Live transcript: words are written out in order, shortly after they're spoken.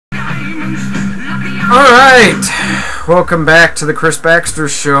Alright, welcome back to the Chris Baxter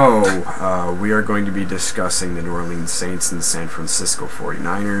Show. We are going to be discussing the New Orleans Saints and the San Francisco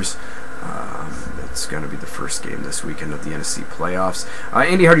 49ers. It's going to be the first game this weekend of the NFC playoffs.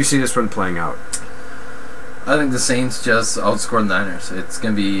 Andy, how do you see this one playing out? I think the Saints just outscored the Niners. It's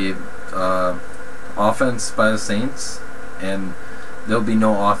going to be offense by the Saints, and there'll be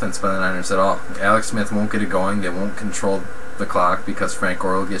no offense by the Niners at all. Alex Smith won't get it going. They won't control the clock because Frank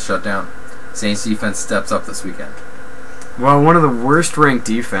Gore will get shut down. Saints defense steps up this weekend. Well, one of the worst ranked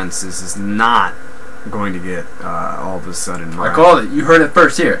defenses is not going to get all of a sudden. I called it. You heard it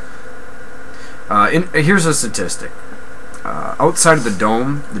first here. Here's a statistic. Outside of the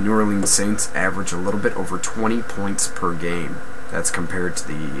Dome, the New Orleans Saints average a little bit over 20 points per game. That's compared to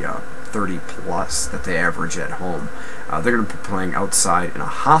the 30-plus that they average at home. They're going to be playing outside in a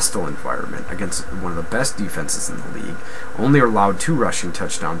hostile environment against one of the best defenses in the league. Only allowed 2 rushing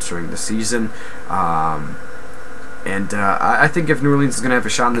touchdowns during the season. I think if New Orleans is going to have a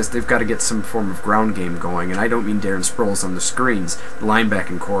shot on this, they've got to get some form of ground game going. And I don't mean Darren Sproles on the screens. The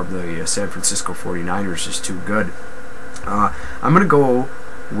linebacking core of the San Francisco 49ers is too good. I'm going to go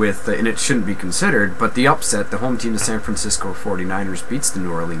with, and it shouldn't be considered, but the upset. The home team, the San Francisco 49ers, beats the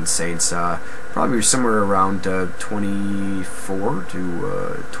New Orleans Saints probably somewhere around 24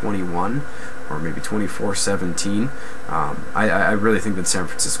 to 21, or maybe 24-17. I really think that San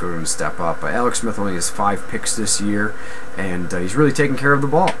Francisco is going to step up. Alex Smith only has 5 picks this year, and he's really taking care of the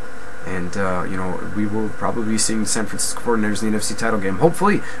ball. And, we will probably be seeing the San Francisco 49ers in the NFC title game.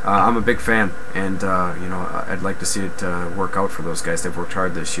 Hopefully. I'm a big fan, and, I'd like to see it work out for those guys. They've worked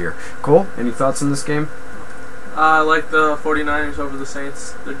hard this year. Cole, any thoughts on this game? I like the 49ers over the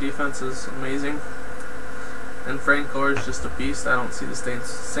Saints. Their defense is amazing. And Frank Gore is just a beast. I don't see the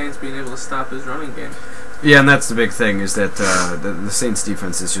Saints being able to stop his running game. Yeah, and that's the big thing, is that the Saints'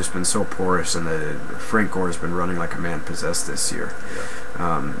 defense has just been so porous, and Frank Gore has been running like a man possessed this year. Yeah.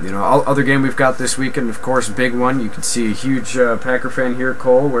 Other game we've got this weekend, of course, big one. You can see a huge Packer fan here,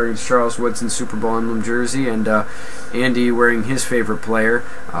 Cole, wearing Charles Woodson's Super Bowl emblem jersey, and Andy wearing his favorite player.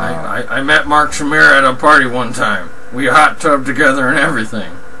 I met Mark Shamir at a party one time. We hot tubbed together and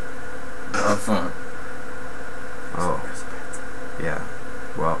everything. A lot of fun. Oh, yeah.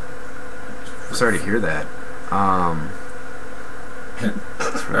 Well, sorry to hear that.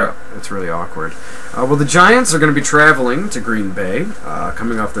 It's really awkward. Well, the Giants are going to be traveling to Green Bay,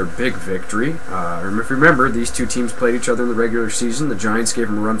 coming off their big victory. If you remember, these two teams played each other in the regular season. The Giants gave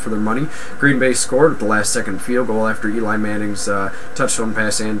them a run for their money. Green Bay scored with the last-second field goal after Eli Manning's touchdown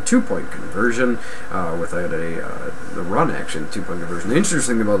pass and 2-point conversion, without the run, actually, the 2-point conversion. The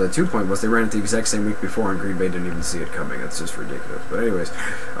interesting thing about that 2-point was they ran it the exact same week before, and Green Bay didn't even see it coming. It's just ridiculous. But anyways,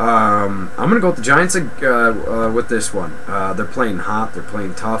 I'm going to go with the Giants with this one. They're playing hot. They're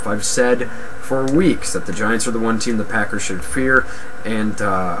playing tough. I've said for weeks that the Giants are the one team the Packers should fear, and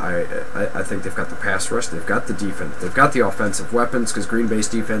I think they've got the pass rush, they've got the defense, they've got the offensive weapons, because Green Bay's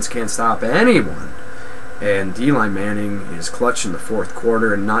defense can't stop anyone. And Eli Manning is clutch in the fourth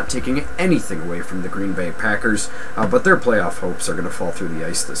quarter and not taking anything away from the Green Bay Packers, but their playoff hopes are going to fall through the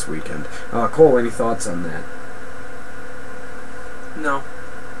ice this weekend. Cole, any thoughts on that? No.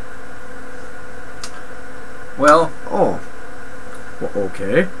 Well,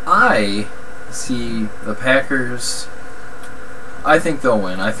 okay. I see the Packers. I think they'll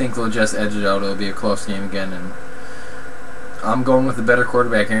win. I think they'll just edge it out. It'll be a close game again, and I'm going with the better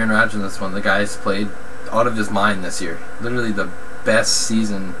quarterback, Aaron Rodgers, in this one. The guy's played out of his mind this year. Literally the best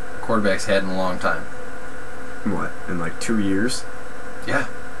season quarterback's had in a long time. What, in like 2 years? Yeah,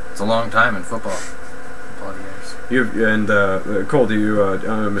 it's a long time in football. Years. Cole,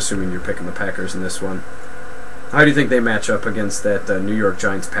 I'm assuming you're picking the Packers in this one. How do you think they match up against that New York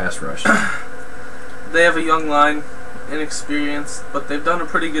Giants pass rush? They have a young line, inexperienced, but they've done a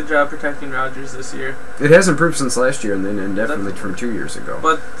pretty good job protecting Rodgers this year. It has improved since last year, and definitely from 2 years ago.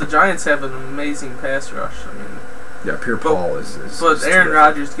 But the Giants have an amazing pass rush. I mean, yeah, Pierre-Paul is But Aaron terrific.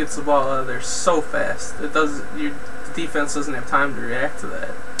 Rodgers gets the ball out of there so fast. The defense doesn't have time to react to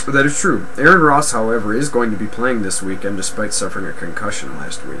that. That is true. Aaron Ross, however, is going to be playing this weekend despite suffering a concussion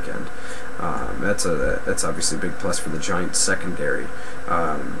last weekend. That's obviously a big plus for the Giants secondary.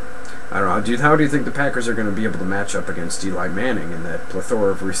 I don't know. How do you think the Packers are going to be able to match up against Eli Manning and that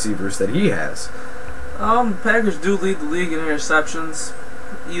plethora of receivers that he has? Packers do lead the league in interceptions.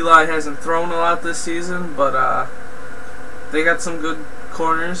 Eli hasn't thrown a lot this season, but they got some good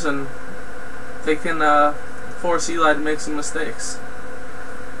corners, and they can force Eli to make some mistakes.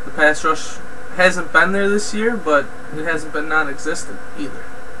 The pass rush hasn't been there this year, but it hasn't been non-existent either.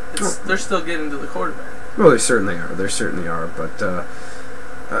 They're still getting to the quarterback. Well, they certainly are. But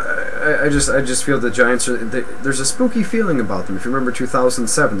I just feel the Giants there's a spooky feeling about them. If you remember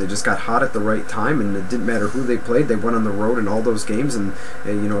 2007, they just got hot at the right time, and it didn't matter who they played. They went on the road in all those games, and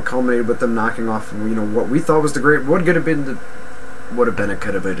it culminated with them knocking off what we thought was would have been a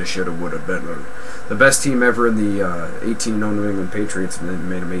could have been a should have would have been the best team ever in the 18-0 New England Patriots, and then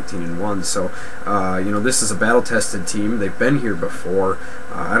made them 18-1. So this is a battle-tested team. They've been here before.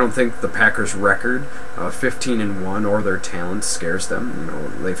 I don't think the Packers' record 15-1 or their talent scares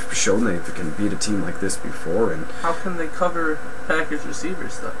them. They've shown they can beat a team like this before. And how can they cover Packers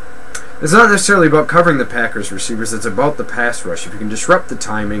receivers though? It's not necessarily about covering the Packers receivers. It's about the pass rush. If you can disrupt the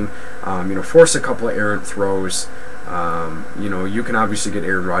timing, force a couple of errant throws. You can obviously get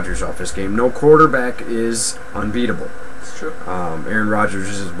Aaron Rodgers off his game. No quarterback is unbeatable. It's true. Aaron Rodgers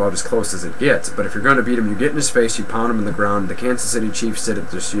is about as close as it gets. But if you're going to beat him, you get in his face, you pound him in the ground. The Kansas City Chiefs did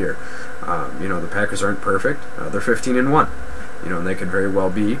it this year. The Packers aren't perfect. They're 15-1. And they could very well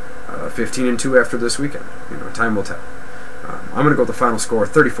be 15-2 after this weekend. Time will tell. I'm going to go with the final score,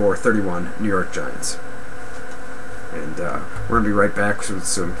 34-31, New York Giants. And we're going to be right back with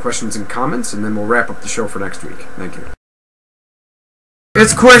some questions and comments, and then we'll wrap up the show for next week. Thank you.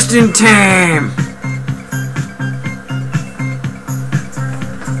 It's question time!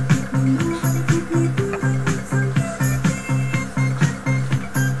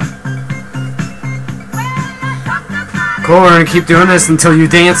 Cool, we're going to keep doing this until you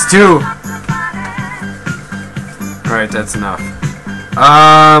dance too. Alright, that's enough.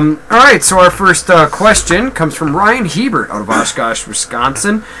 Alright, so our first question comes from Ryan Hebert out of Oshkosh,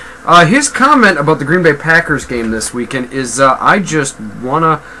 Wisconsin. His comment about the Green Bay Packers game this weekend is, I just want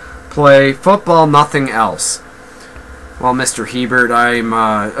to play football, nothing else. Well, Mr. Hebert, I'm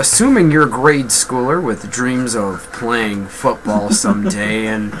assuming you're a grade schooler with dreams of playing football someday,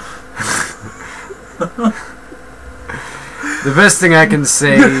 and the best thing I can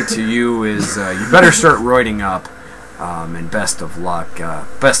say to you is you better start roiding up. And best of luck.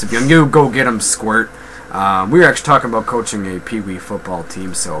 Best of you go get them, Squirt. We were actually talking about coaching a Pee Wee football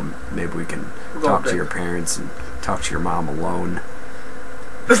team, so maybe we can talk to your parents and talk to your mom alone.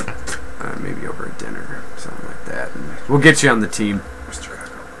 Maybe over a dinner or something like that. And we'll get you on the team. Mr.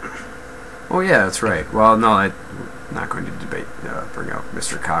 Kako. Oh, yeah, that's right. Well, no, I'm not going to bring out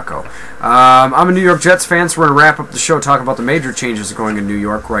Mr. Kako. I'm a New York Jets fan, so we're going to wrap up the show talking about the major changes going in New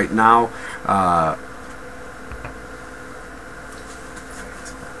York right now.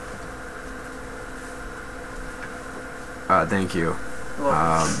 Thank you.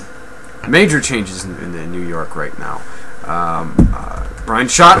 Major changes in New York right now. Brian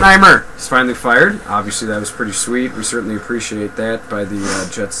Schottenheimer is finally fired. Obviously, that was pretty sweet. We certainly appreciate that by the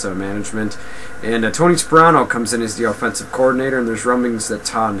Jets management. And Tony Sperano comes in as the offensive coordinator, and there's rumblings that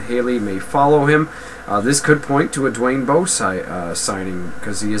Todd Haley may follow him. This could point to a Dwayne Bowe signing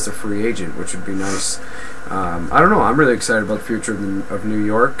because he is a free agent, which would be nice. I don't know. I'm really excited about the future of New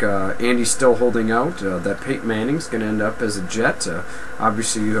York. Andy's still holding out. That Peyton Manning's going to end up as a Jet.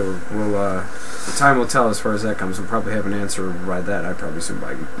 Obviously, the time will tell as far as that comes. We'll probably have an answer by that. I'd probably assume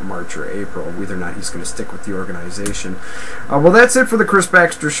by March or April, whether or not he's going to stick with the organization. Well, that's it for the Chris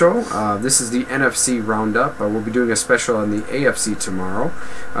Baxter Show. This is the NFC Roundup. We'll be doing a special on the AFC tomorrow.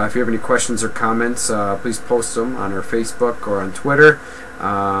 If you have any questions or comments, please post them on our Facebook or on Twitter.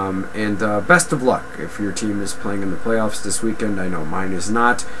 And best of luck if your team is playing in the playoffs this weekend. I know mine is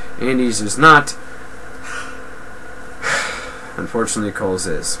not. Andy's is not. Unfortunately, Cole's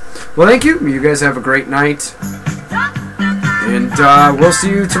is. Well, thank you. You guys have a great night. And we'll see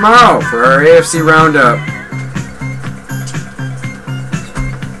you tomorrow for our AFC Roundup.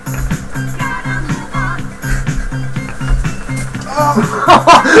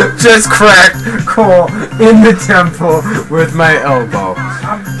 Just cracked Cole in the temple with my elbow.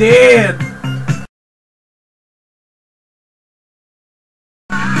 I'm dead.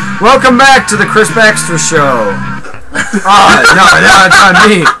 Welcome back to the Chris Baxter Show. No, it's on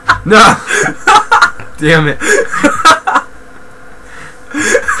me. No. Damn it.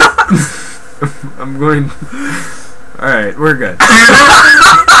 I'm going. Alright, we're good.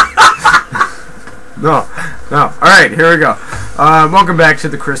 No. Alright, here we go. Welcome back to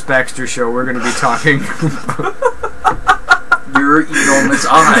the Chris Baxter Show. We're going to be talking. Your enormous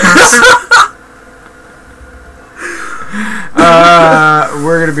eyes.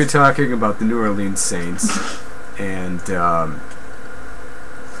 We're going to be talking about the New Orleans Saints. And, God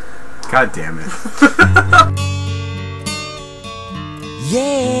damn it.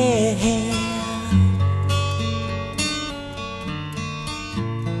 Yeah.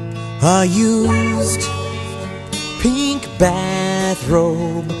 A used pink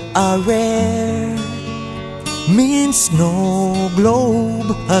bathrobe, a rare mint snow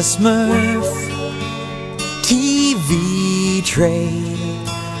globe, a Smurf TV tray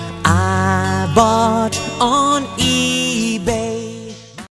I bought on